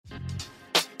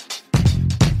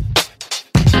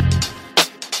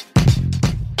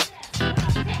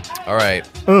All right.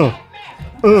 You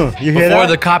hear Before that?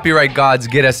 the copyright gods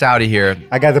get us out of here.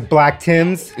 I got the black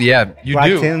Tims. Yeah, you Black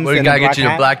do. Tims We and gotta a get black you the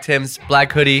hat. black Tims,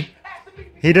 black hoodie.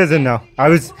 He doesn't know.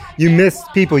 You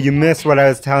missed what I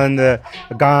was telling the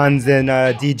Gons and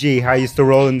DG, how I used to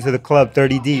roll into the club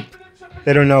 30 deep.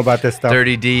 They don't know about this stuff.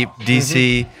 30 deep,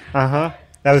 DC. Uh-huh.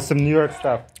 That was some New York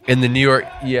stuff. In the New York,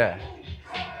 yeah.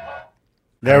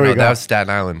 There we go. That was Staten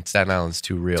Island. Staten Island's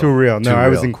too real. Too real. No, Too I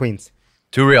was real. in Queens.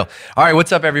 Too real. All right,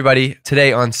 what's up, everybody?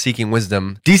 Today on Seeking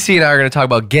Wisdom, DC and I are going to talk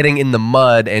about getting in the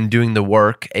mud and doing the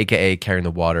work, a.k.a. carrying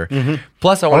the water.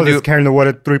 Plus, I want to this do Carrying the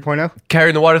Water 3.0?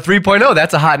 Carrying the Water 3.0.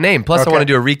 That's a hot name. Plus, I Okay. want to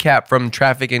do a recap from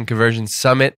Traffic and Conversion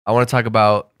Summit. I want to talk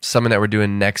about something that we're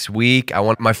doing next week. I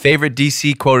want my favorite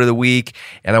DC quote of the week,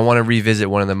 and I want to revisit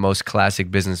one of the most classic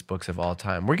business books of all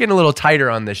time. We're getting a little tighter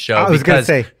on this show. I was going to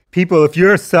because- say, people, if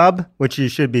you're a sub, which you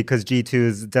should be because G2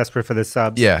 is desperate for the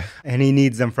subs. Yeah. And he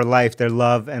needs them for life, their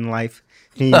love and life.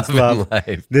 He needs Love love. and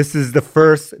life. This is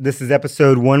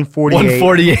episode 148.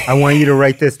 148. I want you to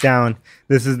write this down.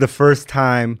 This is the first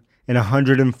time in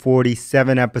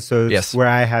 147 episodes Yes. where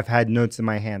I have had notes in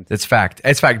my hand. It's fact.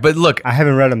 It's fact. But look, I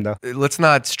haven't read them though. let's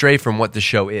not stray from what the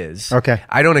show is. Okay.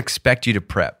 I don't expect you to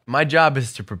prep. My job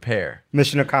is to prepare.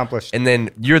 Mission accomplished. And then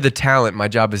you're the talent. My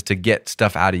job is to get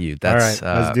stuff out of you. That's, All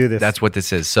right, let's do this. That's what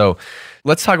this is. So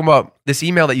let's talk about this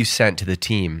email that you sent to the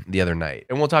team the other night.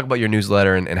 And we'll talk about your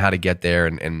newsletter and how to get there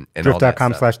and all that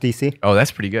stuff. Drift.com/DC. Oh,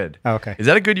 that's pretty good. Oh, okay. Is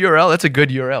that a good URL? That's a good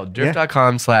URL.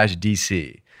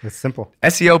 Drift.com/DC. It's simple.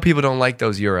 SEO people don't like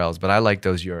those URLs, but I like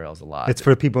those URLs a lot. It's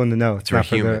for people in the know. It's for not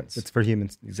for humans. It's for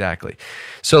humans. Exactly.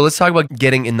 So let's talk about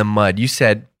getting in the mud. You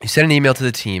sent an email to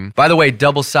the team. By the way,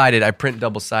 double-sided. I print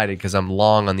double-sided because I'm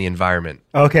long on the environment.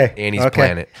 Okay. Annie's okay.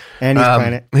 Planet. Annie's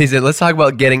Planet. He said, let's talk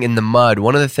about getting in the mud.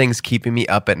 One of the things keeping me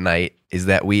up at night is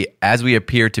that as we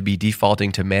appear to be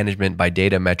defaulting to management by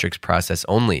data metrics process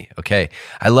only. Okay.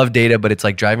 I love data, but it's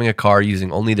like driving a car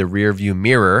using only the rear view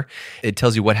mirror. It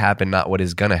tells you what happened, not what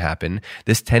is going to happen.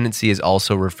 This tendency is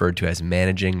also referred to as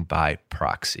managing by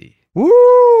proxy.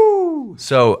 Woo!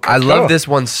 So I love go. this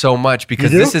one so much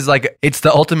because You do? this is like, it's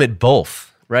the ultimate both.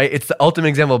 Right? It's the ultimate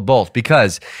example of both,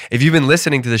 because if you've been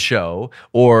listening to the show,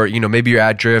 or maybe you're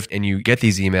at Drift and you get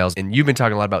these emails and you've been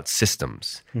talking a lot about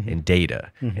systems and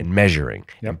data and measuring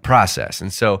and process.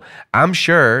 And so I'm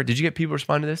sure, did you get people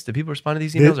respond to this? Did people respond to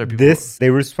these emails? Or people? They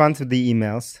respond to the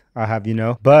emails, I'll have you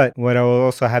know. But what I will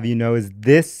also have you know is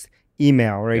this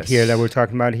email right here that we're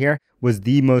talking about here was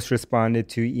the most responded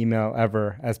to email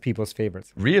ever as people's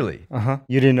favorites. Really?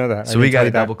 You didn't know that. So we got to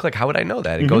double click. How would I know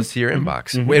that? It goes to your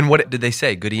inbox. And what did they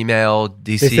say? Good email,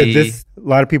 DC? They said this, a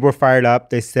lot of people were fired up.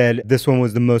 They said this one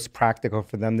was the most practical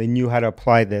for them. They knew how to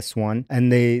apply this one.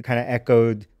 And they kind of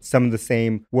echoed some of the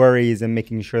same worries and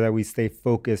making sure that we stay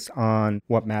focused on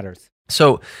what matters.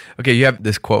 So, okay, you have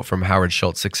this quote from Howard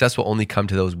Schultz: success will only come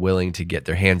to those willing to get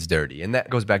their hands dirty. And that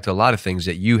goes back to a lot of things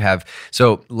that you have.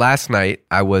 So last night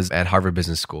I was at Harvard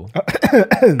Business School.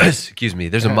 Excuse me.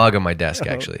 There's a mug on my desk,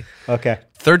 actually. Okay.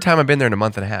 Third time I've been there in a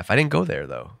month and a half. I didn't go there,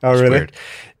 though. Oh, It's really? weird.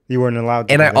 You weren't allowed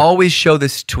to. And do I that. always show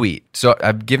this tweet. So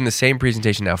I've given the same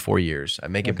presentation now 4 years. I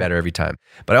make it better every time.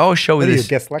 But I always show What are you, a this.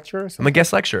 guest lecturer or I'm something? a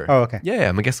guest lecturer. Oh, okay. Yeah,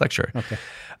 I'm a guest lecturer. Okay.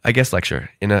 I guest lecture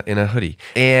in a hoodie.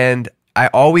 And I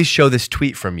always show this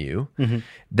tweet from you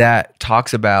that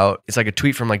talks about, it's like a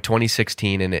tweet from like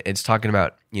 2016, and it's talking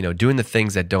about, doing the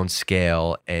things that don't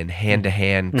scale and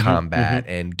hand-to-hand combat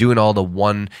and doing all the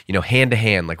one,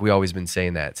 hand-to-hand, like we always been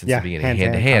saying that since the beginning,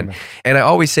 hand-to-hand. combat. And I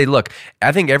always say, look,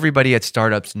 I think everybody at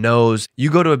startups knows, you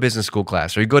go to a business school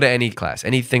class or you go to any class,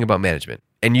 anything about management,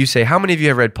 and you say, how many of you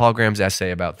have read Paul Graham's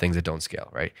essay about things that don't scale,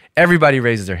 right? Everybody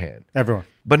raises their hand. Everyone.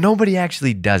 But nobody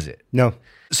actually does it. No.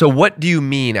 So what do you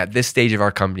mean at this stage of our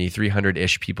company,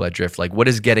 300-ish people at Drift? Like, what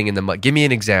is getting in the mud? Give me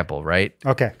an example, right?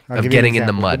 Okay. I'll Of give you an getting in the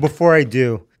example. mud. But before I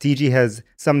do, DG has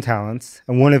some talents,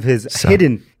 and one of his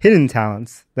hidden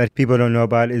talents that people don't know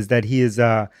about is that he is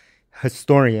a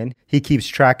historian. He keeps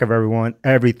track of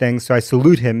everything. So I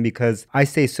salute him because I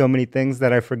say so many things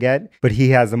that I forget, but he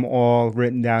has them all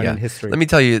written down in history. Let me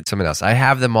tell you something else. I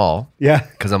have them all. Yeah.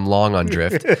 Because I'm long on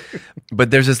Drift.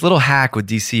 But there's this little hack with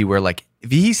DC where, like, if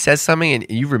he says something and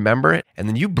you remember it, and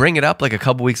then you bring it up like a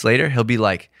couple weeks later, he'll be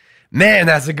like, man,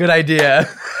 that's a good idea.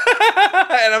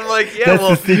 And I'm like, yeah, That's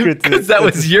well, the secret to because that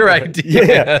was your idea.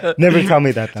 Yeah. Never tell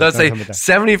me that. So I'd say Don't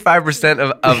tell me that. 75%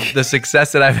 of the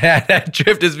success that I've had at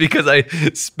Drift is because I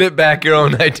spit back your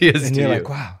own ideas And to you're you. like,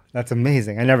 wow, that's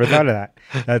amazing. I never thought of that.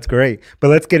 That's great. But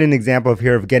let's get an example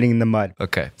of getting in the mud.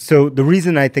 Okay. So the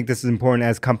reason I think this is important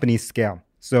as companies scale,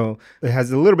 So it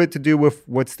has a little bit to do with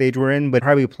what stage we're in, but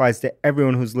probably applies to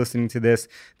everyone who's listening to this.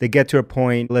 They get to a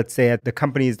point, let's say at the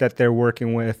companies that they're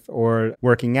working with or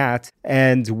working at,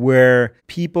 and where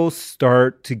people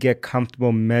start to get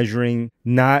comfortable measuring,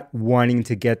 not wanting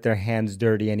to get their hands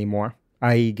dirty anymore,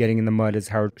 i.e. getting in the mud, as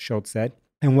Howard Schultz said.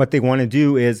 And what they want to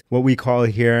do is what we call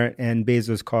here, and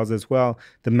Bezos calls as well,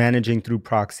 the managing through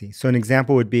proxy. So an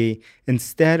example would be,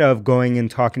 instead of going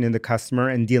and talking to the customer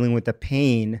and dealing with the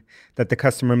pain that the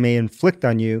customer may inflict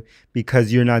on you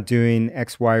because you're not doing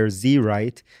X, Y, or Z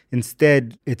right,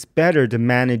 instead, it's better to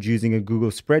manage using a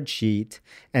Google spreadsheet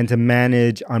and to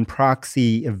manage on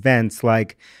proxy events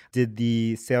like, did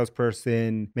the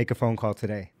salesperson make a phone call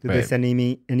today? Did they send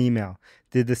me an email?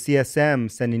 Did the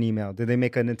CSM send an email? Did they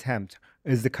make an attempt?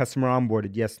 Is the customer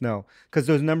onboarded? Yes, no. Because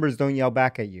those numbers don't yell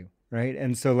back at you, right?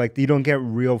 And so like you don't get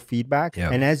real feedback.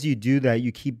 Yep. And as you do that,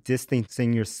 you keep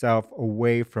distancing yourself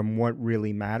away from what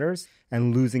really matters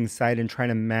and losing sight and trying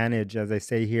to manage, as I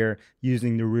say here,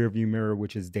 using the rearview mirror,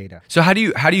 which is data. So how do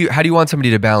you want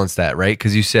somebody to balance that, right?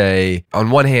 Because you say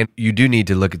on one hand you do need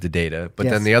to look at the data, but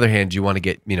then the other hand you want to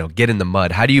get in the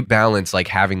mud. How do you balance like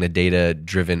having the data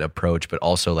driven approach, but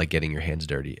also like getting your hands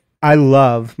dirty? I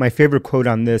love, my favorite quote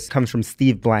on this comes from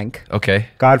Steve Blank. Okay.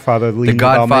 Godfather of lean the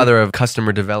godfather of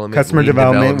customer development. Customer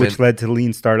development, which led to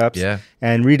lean startups. Yeah.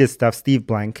 And read his stuff, Steve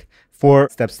Blank. 4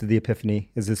 Steps to the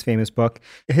Epiphany is his famous book.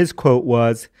 His quote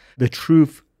was, the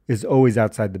truth is always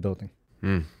outside the building.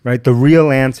 Right? The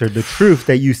real answer, the truth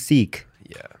that you seek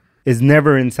is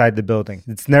never inside the building.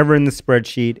 It's never in the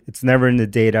spreadsheet. It's never in the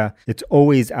data. It's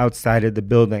always outside of the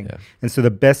building. Yeah. And so the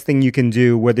best thing you can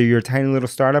do, whether you're a tiny little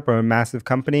startup or a massive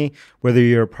company, whether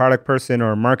you're a product person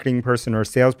or a marketing person or a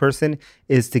salesperson,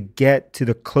 is to get to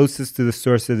the closest to the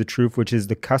source of the truth, which is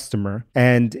the customer.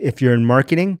 And if you're in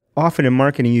marketing, often in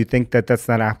marketing, you think that that's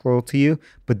not applicable to you,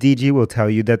 but DG will tell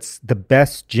you that's the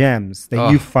best gems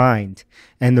that you find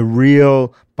and the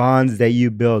real bonds that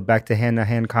you build back to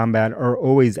hand-to-hand combat are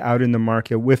always out in the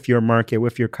market, with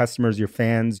your customers, your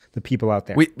fans, the people out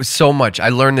there. So much. I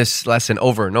learned this lesson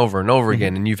over and over and over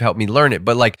again, and you've helped me learn it.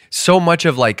 But like so much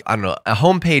of like, I don't know, a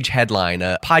homepage headline,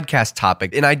 a podcast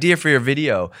topic, an idea for your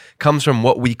video comes from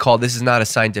what we call, this is not a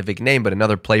scientific name, but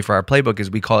another play for our playbook is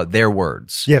we call it their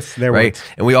words. Yes, their words.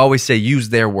 And we always say use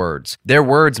their words. Their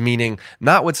words meaning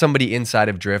not what somebody inside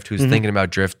of Drift who's thinking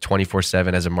about Drift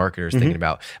 24/7 as a marketer is thinking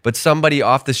about, but somebody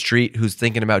off the street who's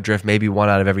thinking about Drift maybe 1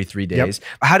 out of every 3 days.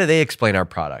 Yep. How do they explain our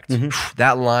product?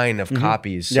 That line of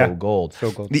copy is so gold.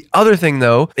 So gold. The other thing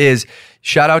though is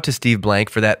shout out to Steve Blank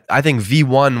for that. I think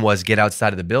V1 was get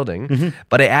outside of the building,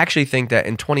 but I actually think that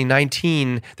in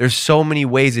 2019, there's so many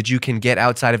ways that you can get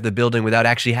outside of the building without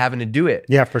actually having to do it.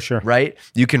 Yeah, for sure. Right?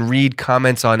 You can read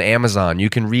comments on Amazon. You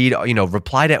can read,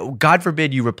 reply to, God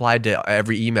forbid you replied to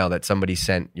every email that somebody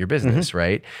sent your business,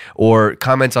 right? Or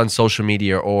comments on social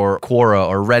media or Quora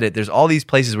or Reddit. There's all these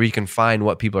places where you can find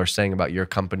what people are saying about your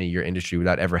company, your industry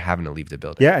without ever having to leave the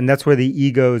building. Yeah, and that's where the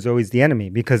ego is always the enemy,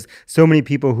 because so many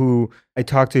people who I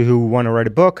talk to who want to write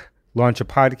a book, launch a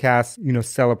podcast,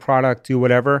 sell a product, do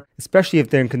whatever, especially if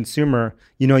they're in consumer,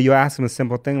 you ask them a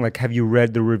simple thing like, have you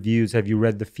read the reviews? Have you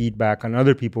read the feedback on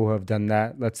other people who have done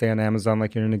that? Let's say on Amazon,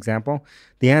 like you're an example.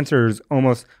 The answer is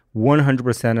almost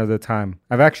 100% of the time.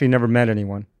 I've actually never met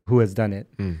anyone who has done it,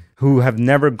 who have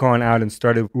never gone out and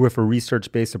started with a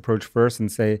research-based approach first and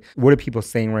say, what are people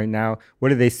saying right now?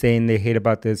 What are they saying they hate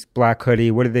about this black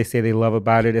hoodie? What do they say they love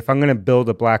about it? If I'm going to build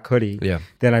a black hoodie,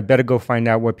 then I better go find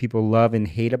out what people love and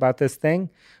hate about this thing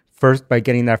first by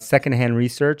getting that secondhand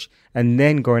research and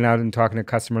then going out and talking to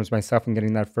customers myself and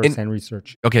getting that firsthand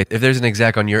research. Okay, if there's an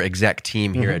exec on your exec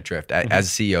team here at Drift, as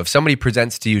CEO, if somebody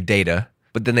presents to you data,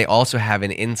 but then they also have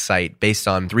an insight based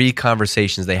on 3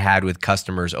 conversations they had with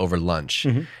customers over lunch.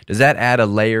 Does that add a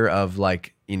layer of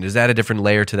does that add a different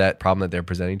layer to that problem that they're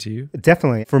presenting to you?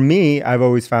 Definitely. For me, I've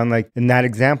always found like in that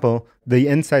example, the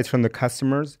insights from the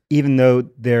customers, even though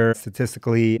they're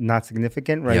statistically not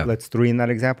significant, right? Let's 3 in that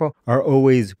example, are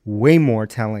always way more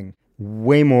telling,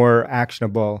 way more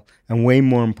actionable, and way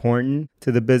more important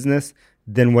to the business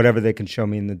than whatever they can show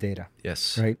me in the data.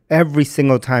 Yes. Right? Every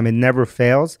single time, it never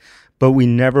fails. But we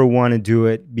never want to do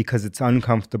it because it's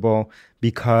uncomfortable,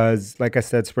 because, like I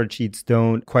said, spreadsheets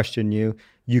don't question you.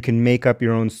 You can make up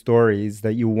your own stories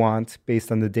that you want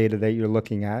based on the data that you're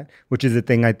looking at, which is a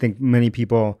thing I think many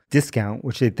people discount,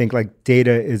 which they think like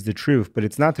data is the truth, but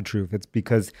it's not the truth. It's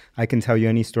because I can tell you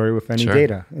any story with any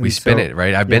data. And we spin it,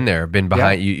 right? I've been there. I've been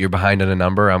behind you. You're behind on a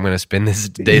number. I'm going to spin this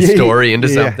story into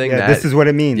something. This is what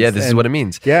it means. Yeah, this is what it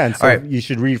means. Yeah, and so you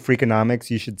should read Freakonomics.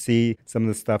 You should see some of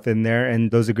the stuff in there, and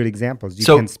those are good examples. You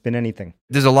can spin anything.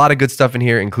 There's a lot of good stuff in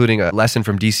here, including a lesson lesson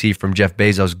from DC from Jeff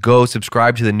Bezos, go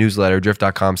subscribe to the newsletter,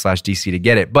 drift.com/DC to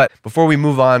get it. But before we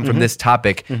move on from this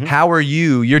topic, how are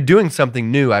you? You're doing something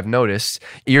new, I've noticed.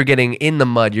 You're getting in the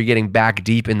mud. You're getting back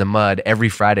deep in the mud every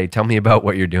Friday. Tell me about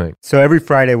what you're doing. So every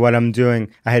Friday, what I'm doing,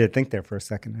 I had to think there for a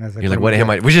second. I was like, you're like, what am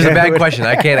I? Which is a bad question.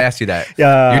 I can't ask you that.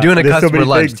 You're doing a customer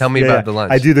lunch. Tell me about the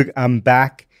lunch. I'm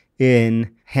back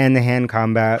in hand-to-hand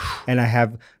combat, and I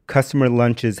have customer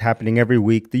lunches happening every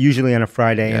week, usually on a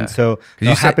Friday, and so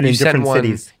they'll happen in different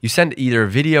cities. You send either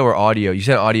video or audio. You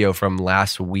sent audio from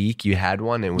last week. You had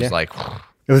one, and it was like...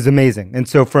 It was amazing. And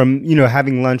so from,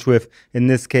 having lunch with, in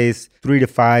this case, 3 to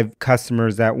 5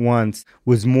 customers at once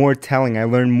was more telling. I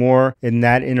learned more in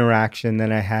that interaction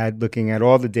than I had looking at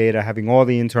all the data, having all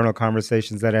the internal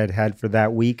conversations that I'd had for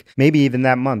that week, maybe even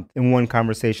that month in one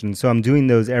conversation. So I'm doing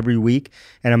those every week,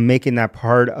 and I'm making that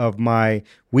part of my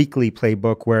weekly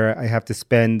playbook where I have to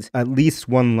spend at least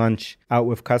one lunch out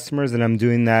with customers, and I'm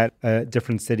doing that at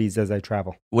different cities as I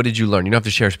travel. What did you learn? You don't have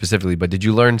to share specifically, but did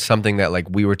you learn something that like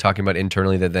we were talking about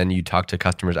internally that then you talk to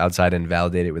customers outside and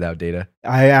validate it without data?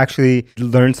 I actually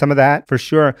learned some of that for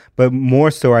sure, but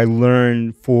more so I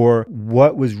learned for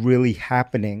what was really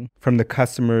happening from the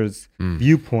customer's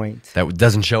viewpoint. That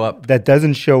doesn't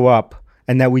show up.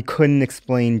 And that we couldn't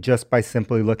explain just by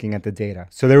simply looking at the data.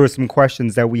 So there were some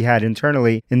questions that we had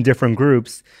internally in different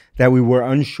groups that we were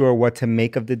unsure what to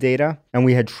make of the data. And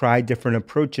we had tried different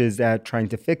approaches at trying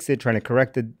to fix it, trying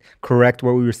to correct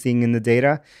what we were seeing in the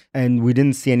data. And we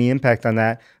didn't see any impact on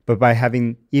that. But by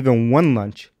having even one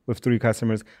lunch with 3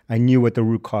 customers, I knew what the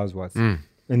root cause was.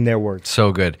 In their words.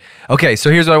 So good. Okay, so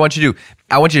here's what I want you to do.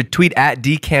 I want you to tweet at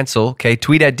DCancel, okay?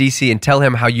 Tweet at DC and tell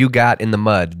him how you got in the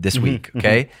mud this week,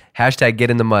 okay? Hashtag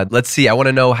get in the mud. Let's see. I want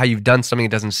to know how you've done something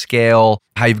that doesn't scale,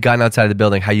 how you've gotten outside of the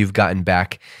building, how you've gotten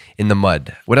back in the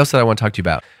mud. What else did I want to talk to you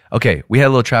about? Okay, we had a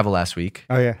little travel last week.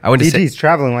 Oh, yeah. I went to DG's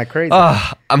traveling like crazy.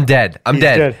 Oh, I'm dead. I'm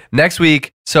dead. Next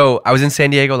week, so I was in San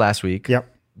Diego last week. Yep.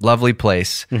 Lovely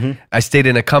place. I stayed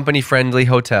in a company-friendly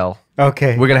hotel.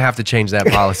 Okay. We're going to have to change that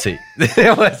policy.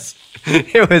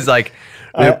 It was like,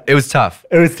 it was tough.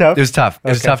 It was tough? It was tough. It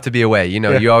was tough to be away.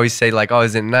 You always say like, oh,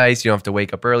 isn't it nice? You don't have to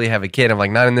wake up early, have a kid. I'm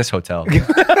like, not in this hotel.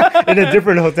 In a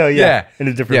different hotel, yeah. In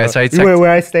a different hotel. So where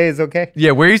I stay is okay?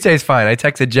 Yeah, where you stay is fine. I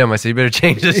texted Jim. I said, you better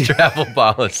change this travel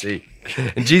policy.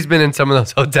 And G's been in some of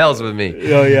those hotels with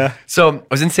me. Oh, yeah. So I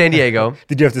was in San Diego.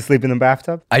 Did you have to sleep in the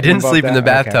bathtub? I didn't sleep in the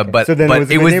bathtub, okay. but, so then but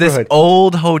it was this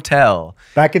old hotel.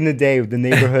 Back in the day, the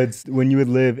neighborhoods, when you would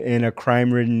live in a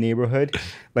crime-ridden neighborhood,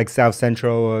 like South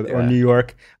Central or New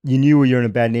York, you knew you're in a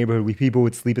bad neighborhood where people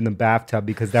would sleep in the bathtub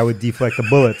because that would deflect the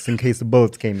bullets in case the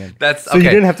bullets came in. So you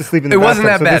didn't have to sleep in the bathtub. It wasn't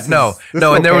that bad,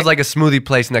 no. And there was like a smoothie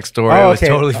place next door. It was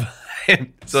totally fine.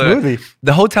 So smoothie.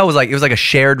 The hotel was like, it was like a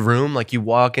shared room. Like you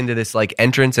walk into this like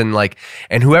entrance and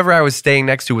whoever I was staying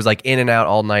next to was like in and out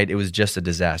all night. It was just a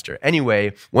disaster.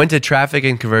 Anyway, went to Traffic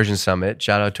and Conversion Summit.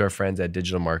 Shout out to our friends at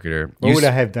Digital Marketer. What would I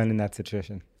have done in that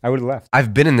situation? I would have left.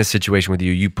 I've been in this situation with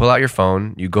you. You pull out your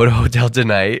phone, you go to Hotel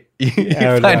Tonight, you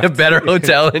find a better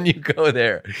hotel and you go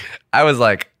there. I was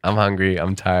like, I'm hungry,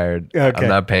 I'm tired, I'm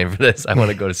not paying for this. I want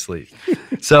to go to sleep.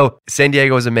 So San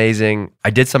Diego was amazing.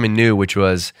 I did something new, which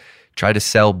was try to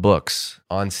sell books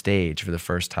on stage for the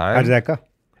first time. How did that go?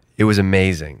 It was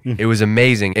amazing. It was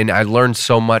amazing. And I learned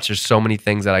so much. There's so many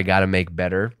things that I got to make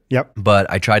better. Yep. But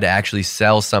I tried to actually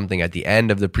sell something at the end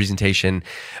of the presentation.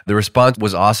 The response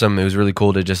was awesome. It was really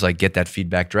cool to just like get that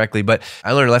feedback directly. But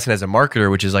I learned a lesson as a marketer,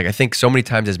 which is like, I think so many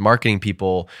times as marketing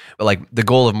people, like the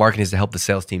goal of marketing is to help the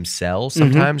sales team sell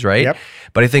sometimes, right? Yep.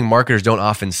 But I think marketers don't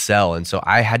often sell. And so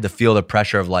I had to feel the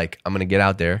pressure of like, I'm going to get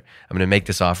out there, I'm going to make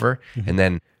this offer. And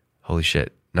then, holy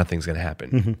shit, nothing's going to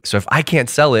happen. So if I can't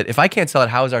sell it,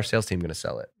 how is our sales team going to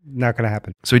sell it? Not going to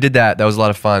happen. So we did that. That was a lot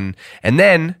of fun. And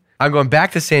then I'm going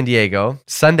back to San Diego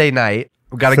Sunday night.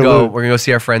 We got to go. We're going to go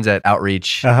see our friends at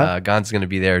Outreach. Gon's going to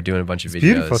be there doing a bunch of videos.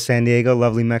 Beautiful San Diego,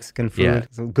 lovely Mexican food,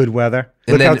 good weather.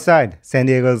 Look outside. San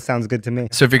Diego sounds good to me.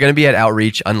 So if you're going to be at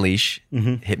Outreach, Unleash,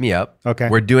 hit me up. Okay.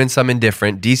 We're doing something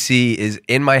different. DC is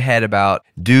in my head about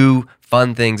do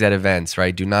fun things at events,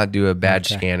 right? Do not do a badge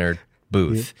scanner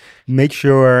booth. Make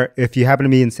sure, if you happen to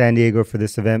be in San Diego for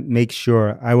this event, make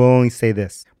sure, I will only say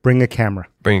this, bring a camera.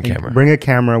 Bring a camera. Bring a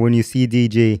camera. When you see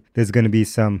DG, there's going to be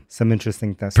some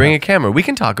interesting stuff. Bring a camera. We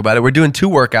can talk about it. We're doing 2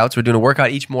 workouts. We're doing a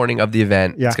workout each morning of the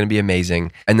event. Yeah. It's going to be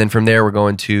amazing. And then from there, we're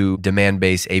going to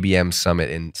Demand-Based ABM Summit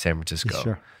in San Francisco.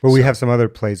 Sure. But we have some other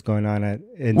plays going on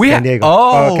in San Diego.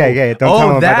 Okay. Don't tell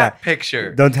them about that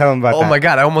picture. Don't tell them about that. Oh my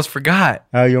God, I almost forgot.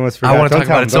 Oh, you almost forgot. I want to talk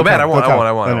about it so bad. I won't.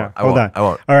 Hold on.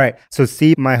 All right. So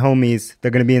see my homies, they're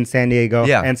going to be in San Diego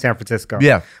and San Francisco.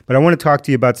 Yeah. But I want to talk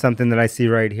to you about something that I see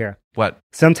right right here. What?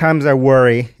 Sometimes I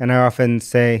worry, and I often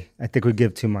say, I think we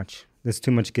give too much. There's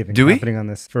too much giving happening on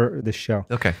this for this show.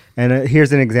 Okay. And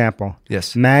here's an example.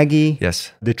 Yes. Maggie.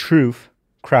 Yes. The Truth.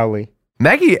 Crowley.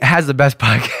 Maggie has the best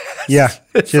podcast. Yeah.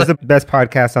 She has the best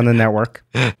podcast on the network.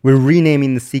 We're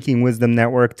renaming the Seeking Wisdom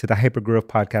Network to the Hypergrowth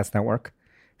Podcast Network.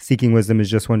 Seeking Wisdom is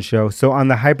just one show. So on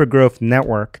the Hypergrowth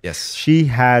Network, yes, she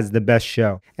has the best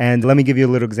show. And let me give you a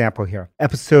little example here.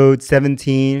 Episode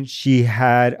 17, she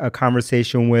had a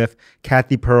conversation with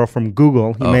Kathy Pearl from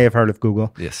Google. You may have heard of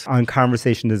Google. Yes. On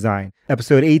conversation design.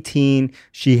 Episode 18,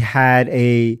 she had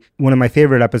one of my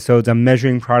favorite episodes on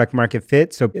measuring product market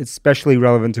fit. So it's especially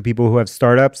relevant to people who have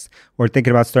startups or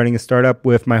thinking about starting a startup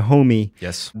with my homie,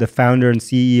 yes, the founder and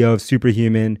CEO of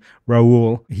Superhuman,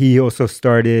 Raul. He also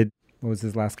started, what was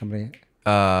his last company?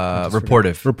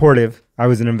 Reportive. I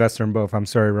was an investor in both. I'm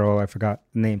sorry, Raul, I forgot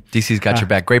the name. DC's got your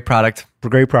back. Great product.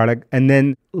 Great product. And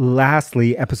then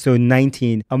lastly, episode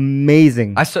 19,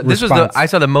 amazing. I saw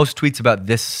the most tweets about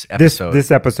this episode.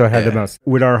 This episode had the most.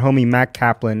 With our homie Matt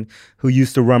Kaplan, who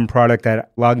used to run product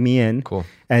at LogMeIn. Cool.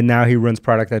 And now he runs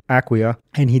product at Acquia.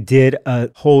 And he did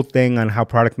a whole thing on how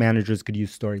product managers could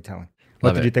use storytelling.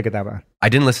 What did you think of that one? I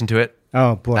didn't listen to it.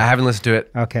 Oh, boy. I haven't listened to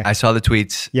it. Okay. I saw the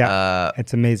tweets. Yeah,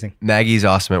 it's amazing. Maggie's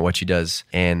awesome at what she does.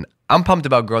 And I'm pumped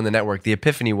about growing the network. The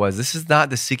epiphany was this is not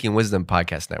the Seeking Wisdom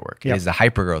Podcast Network. It is the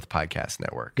Hypergrowth Podcast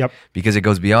Network. Yep. Because it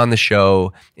goes beyond the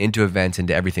show, into events,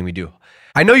 into everything we do.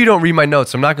 I know you don't read my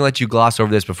notes, so I'm not going to let you gloss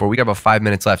over this before. We got about 5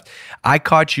 minutes left. I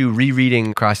caught you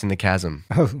rereading Crossing the Chasm.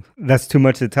 Oh, that's too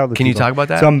much to tell the Can you talk about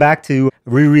that? So I'm back to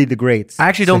reread the greats. I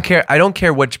actually don't care. I don't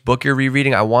care which book you're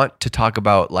rereading. I want to talk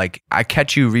about, I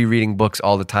catch you rereading books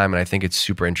all the time, and I think it's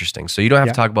super interesting. So you don't have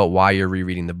to talk about why you're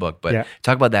rereading the book, but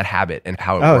talk about that habit and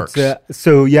how it works.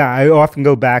 I often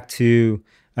go back to,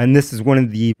 and this is one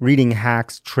of the reading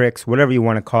hacks, tricks, whatever you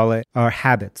want to call it, are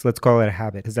habits. Let's call it a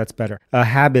habit because that's better.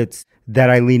 Habits that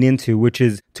I lean into, which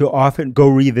is to often go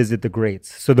revisit the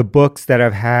greats. So the books that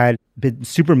I've had been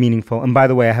super meaningful. And by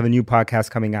the way, I have a new podcast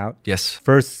coming out. Yes.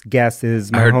 First guest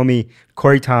is my homie,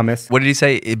 Corey Thomas. What did he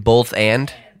say? Both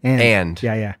and? And.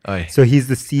 Yeah. Oy. So he's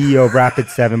the CEO of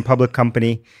Rapid7, public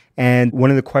company. And one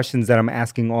of the questions that I'm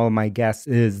asking all of my guests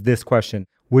is this question.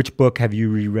 Which book have you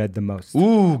reread the most?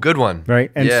 Ooh, good one.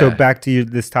 Right? And so back to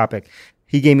this topic.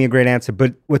 He gave me a great answer.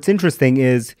 But what's interesting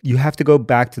is you have to go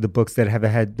back to the books that have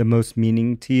had the most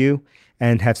meaning to you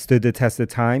and have stood the test of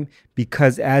time,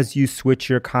 because as you switch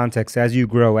your context, as you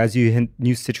grow, as you hit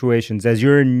new situations, as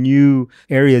you're in new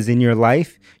areas in your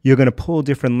life, you're going to pull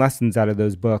different lessons out of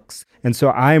those books. And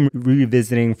so I'm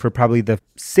revisiting for probably the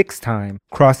 6th time,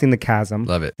 Crossing the Chasm.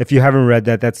 Love it. If you haven't read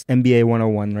that, that's MBA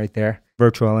 101 right there.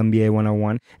 Virtual MBA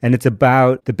 101. And it's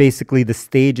about basically the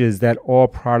stages that all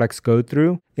products go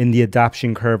through in the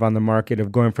adoption curve on the market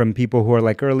of going from people who are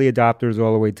like early adopters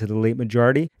all the way to the late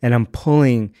majority. And I'm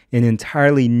pulling an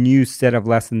entirely new set of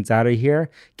lessons out of here,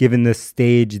 given the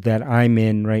stage that I'm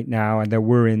in right now and that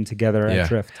we're in together at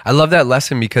Drift. I love that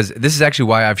lesson because this is actually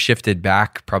why I've shifted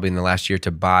back probably in the last year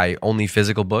to buy only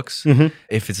physical books. Mm-hmm.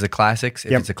 If it's the classics,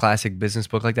 if it's a classic business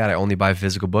book like that, I only buy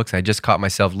physical books. And I just caught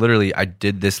myself, literally, I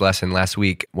did this lesson last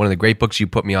week. One of the great books you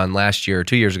put me on last year or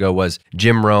 2 years ago was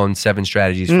Jim Rohn's 7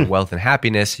 Strategies for Wealth and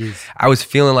Happiness. Jeez. I was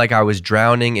feeling like I was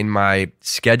drowning in my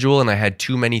schedule and I had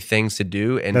too many things to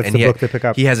do. And, That's the book to pick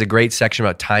up. He has a great section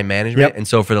about time management. Yep. And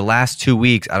so for the last 2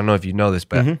 weeks, I don't know if you know this,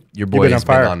 but your boy has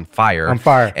been on fire. On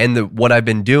fire. And what I've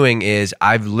been doing is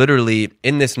I've literally,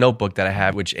 in this notebook that I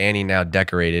have, which Annie now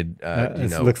decorated,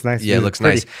 it looks nice. Yeah, it looks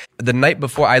nice. The night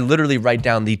before, I literally write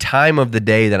down the time of the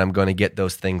day that I'm going to get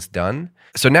those things done.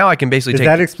 So now I can basically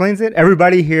that explains it?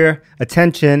 Everybody here,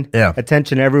 attention. Yeah.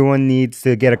 Attention, everyone needs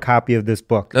to get a copy of this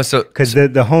book. No, so because the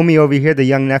homie over here, the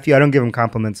young nephew, I don't give him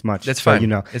compliments much. That's fine. So, you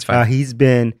know, it's fine. He's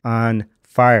been on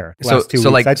fire last 2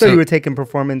 weeks. I thought you were taking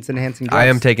performance enhancing drugs. I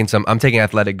am taking some. I'm taking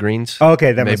Athletic Greens. Oh,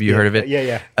 okay, that maybe you heard of it.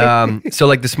 Yeah. So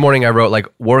like this morning, I wrote like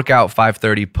workout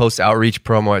 5:30, post outreach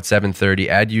promo at 7:30,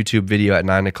 add YouTube video at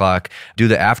 9 o'clock, do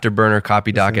the afterburner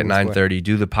copy doc at 9:30,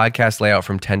 do the podcast layout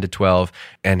from 10 to 12,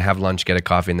 and have lunch, get a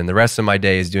coffee, and then the rest of my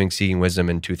day is doing Seeking Wisdom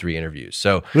and 2-3 interviews.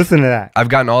 So listen to that. I've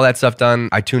gotten all that stuff done.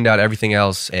 I tuned out everything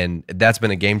else, and that's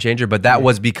been a game changer. But that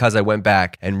was because I went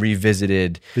back and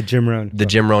revisited the Jim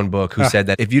Rohn book, who said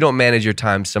that if you don't manage your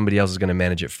time, somebody else is going to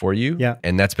manage it for you. Yeah.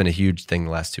 And that's been a huge thing the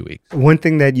last 2 weeks. One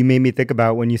thing that you made me think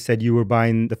about when you said you were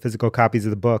buying the physical copies of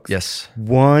the books. Yes.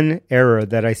 One error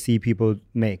that I see people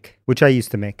make, which I used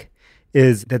to make,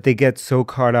 is that they get so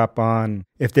caught up on,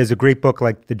 if there's a great book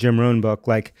like the Jim Rohn book,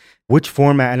 like which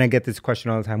format, and I get this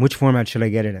question all the time, which format should I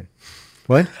get it in?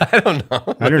 What? I don't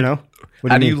know. I don't know.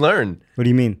 How do you learn? What do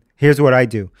you mean? Here's what I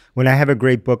do. When I have a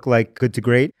great book like Good to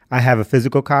Great, I have a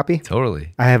physical copy.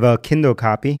 Totally. I have a Kindle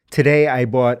copy. Today I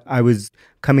was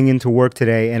coming into work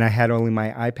today and I had only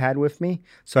my iPad with me.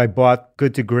 So I bought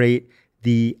Good to Great,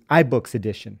 the iBooks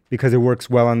edition, because it works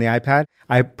well on the iPad.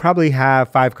 I probably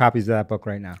have 5 copies of that book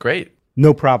right now. Great.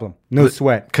 No problem. No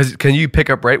sweat. Because can you pick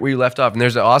up right where you left off? And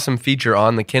there's an awesome feature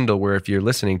on the Kindle where if you're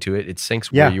listening to it, it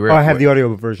syncs where you were. I have the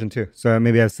audio version too. So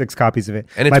maybe I have 6 copies of it.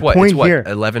 And it's $11, $12?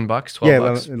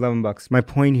 $11. My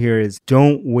point here is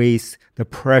don't waste the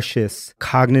precious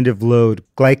cognitive load,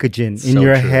 glycogen in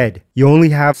your head. You only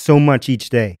have so much each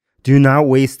day. Do not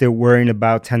waste it worrying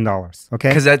about $10, okay?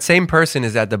 Because that same person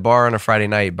is at the bar on a Friday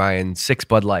night buying 6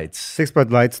 Bud Lights. 6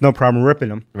 Bud Lights, no problem. Ripping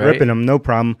them, right? No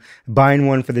problem. Buying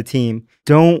one for the team.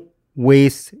 Don't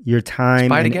waste your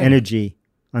time and energy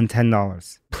on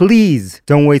 $10. Please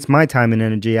don't waste my time and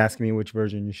energy asking me which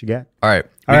version you should get. All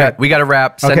right. We got to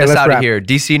wrap. Send us out of here.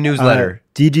 DC Newsletter.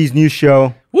 DG's new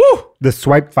show. Woo! The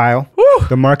Swipe File. Woo!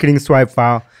 The Marketing Swipe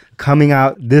File. Coming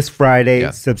out this Friday.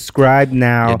 Yeah. Subscribe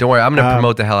now. Yeah, don't worry. I'm going to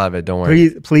promote the hell out of it. Don't worry.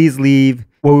 Please leave.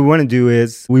 What we want to do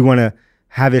is we want to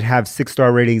have it have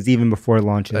 6-star ratings even before it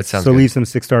launches. That sounds so good. Leave some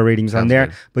 6-star ratings on there.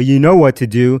 Good. But you know what to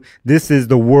do. This is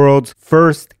the world's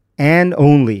first and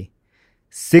only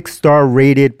 6-star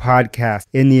rated podcast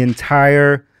in the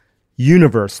entire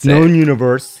universe, known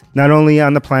universe, not only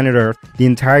on the planet Earth, the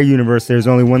entire universe. There's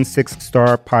only one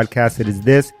 6-star podcast. It is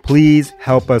this. Please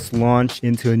help us launch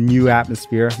into a new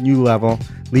atmosphere, new level.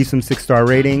 Leave some 6-star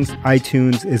ratings.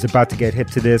 iTunes is about to get hip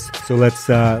to this, so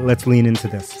let's lean into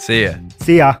this. See ya.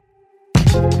 See ya.